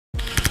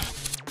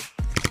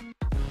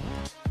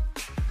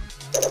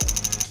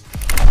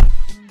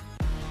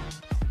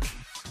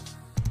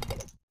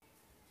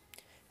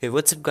Hey,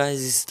 what's up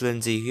guys, it's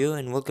Slenzer here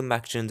and welcome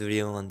back to another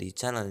video on the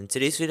channel. In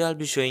today's video I'll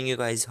be showing you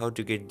guys how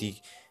to get the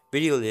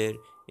video layer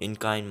in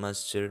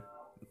Kinemaster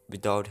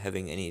without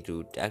having any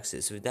root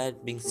access. With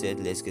that being said,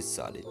 let's get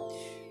started.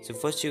 So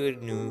first you're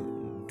going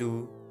to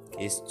do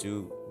is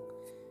to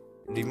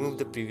remove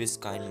the previous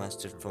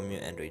Kinemaster from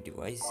your Android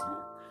device.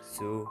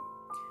 So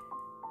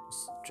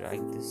just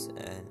drag this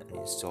and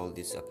install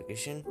this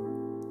application.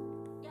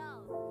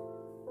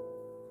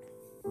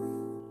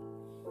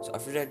 So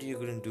after that, you're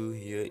going to do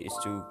here is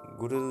to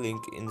go to the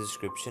link in the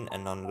description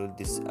and download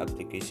this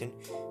application,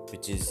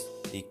 which is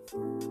the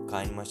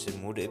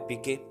Kinemaster Mode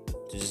APK.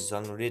 So just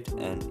download it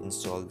and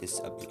install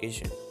this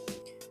application.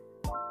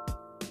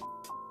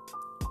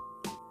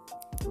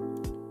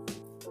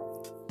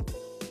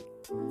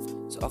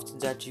 So after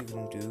that, you're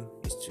going to do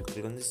is to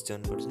click on this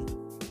done button.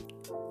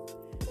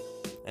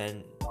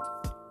 And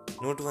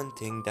note one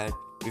thing, that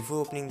before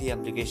opening the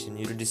application,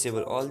 you will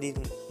disable all the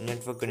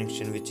network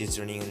connection which is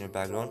running in your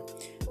background.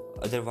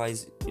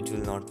 Otherwise it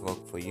will not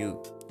work for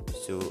you.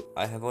 So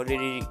I have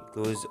already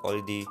closed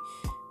all the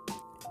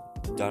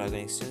data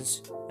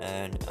connections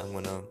and I'm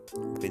gonna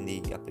open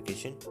the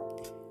application.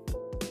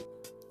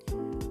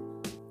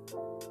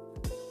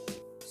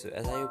 So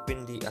as I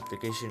open the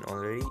application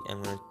already,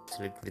 I'm gonna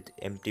select with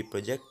empty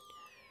project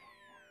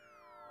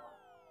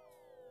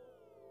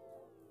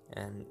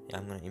and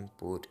I'm gonna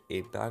import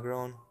a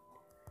background.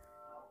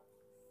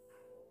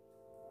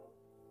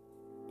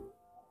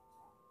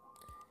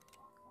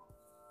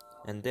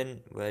 And then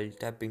while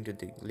tapping to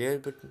the layer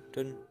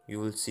button, you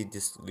will see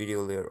this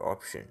video layer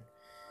option.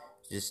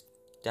 Just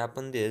tap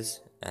on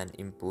this and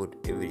import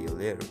a video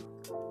layer.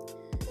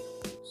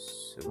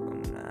 So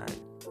I'm gonna add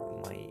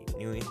my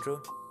new intro.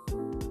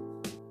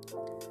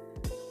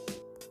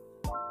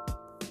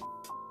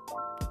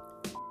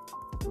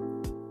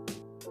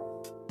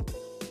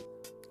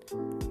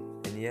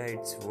 And yeah,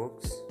 it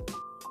works.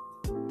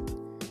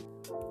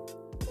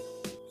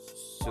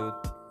 So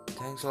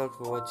thanks all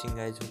for watching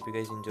guys, hope you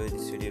guys enjoyed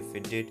this video. If you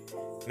did,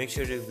 make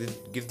sure to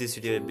give this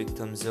video a big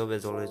thumbs up.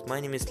 As always, my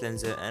name is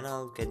Slenzer and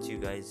I'll catch you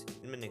guys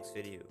in my next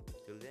video.